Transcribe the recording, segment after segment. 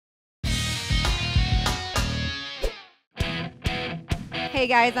Hey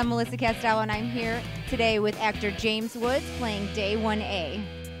guys, I'm Melissa Castello and I'm here today with actor James Woods playing Day 1A.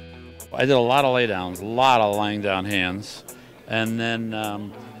 I did a lot of laydowns, a lot of lying down hands, and then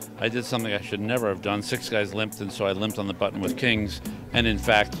I did something I should never have done. 6 guys limped, and so I limped on the button with kings, and in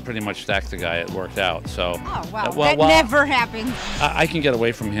fact, pretty much stacked the guy. It worked out. So, oh wow, that never happens. I can get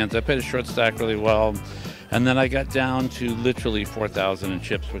away from hands. I played a short stack really well, and then I got down to literally 4,000 in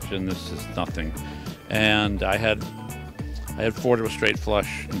chips, which in this is nothing. And I had 4 to a straight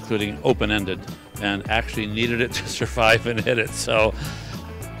flush, including open-ended, and actually needed it to survive and hit it. So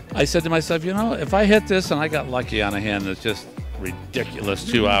I said to myself, you know, if I hit this and I got lucky on a hand that's just ridiculous,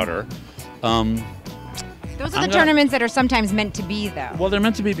 2-outer. Those are the tournaments that are sometimes meant to be, though. Well, they're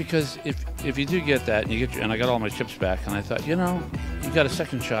meant to be because if you do get that, and you get and I got all my chips back, and I thought, you know, you got a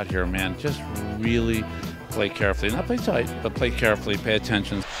second shot here, man. Just really play carefully. Not play tight, but play carefully, pay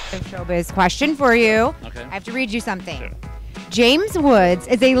attention. A showbiz question for you. Okay. I have to read you something. Sure. James Woods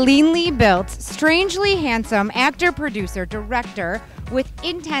is a leanly built, strangely handsome actor, producer, director with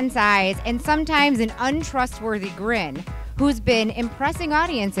intense eyes and sometimes an untrustworthy grin, who's been impressing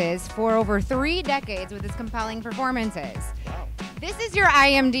audiences for over 3 decades with his compelling performances. Wow. This is your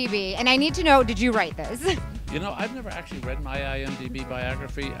IMDb, and I need to know, did you write this? You know, I've never actually read my IMDb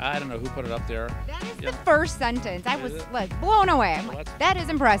biography. I don't know who put it up there. That is the first sentence. I was like blown away. I'm like, that is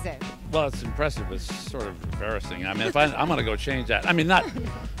impressive. Well, it's impressive. It's sort of embarrassing. I mean, if I'm going to go change that. I mean,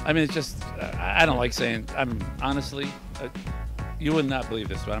 it's just, I don't like saying, honestly, you would not believe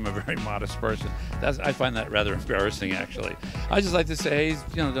this, but I'm a very modest person. I find that rather embarrassing, actually. I just like to say, hey, he's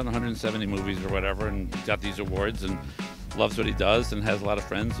done 170 movies or whatever, and got these awards, and loves what he does, and has a lot of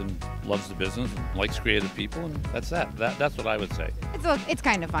friends, and loves the business, and likes creative people, and that's that. That's what I would say. It's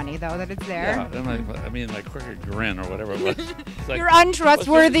kind of funny though that it's there. Yeah, my crooked grin or whatever it was. It's like, your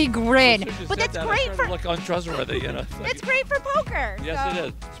untrustworthy grin. But that's great for look untrustworthy, you know. It's great for poker. Yes, it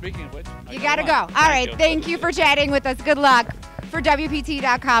is. Speaking of which, you gotta go. All right, thank you for chatting with us. Good luck. For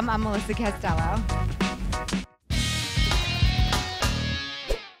WPT.com, I'm Melissa Castello.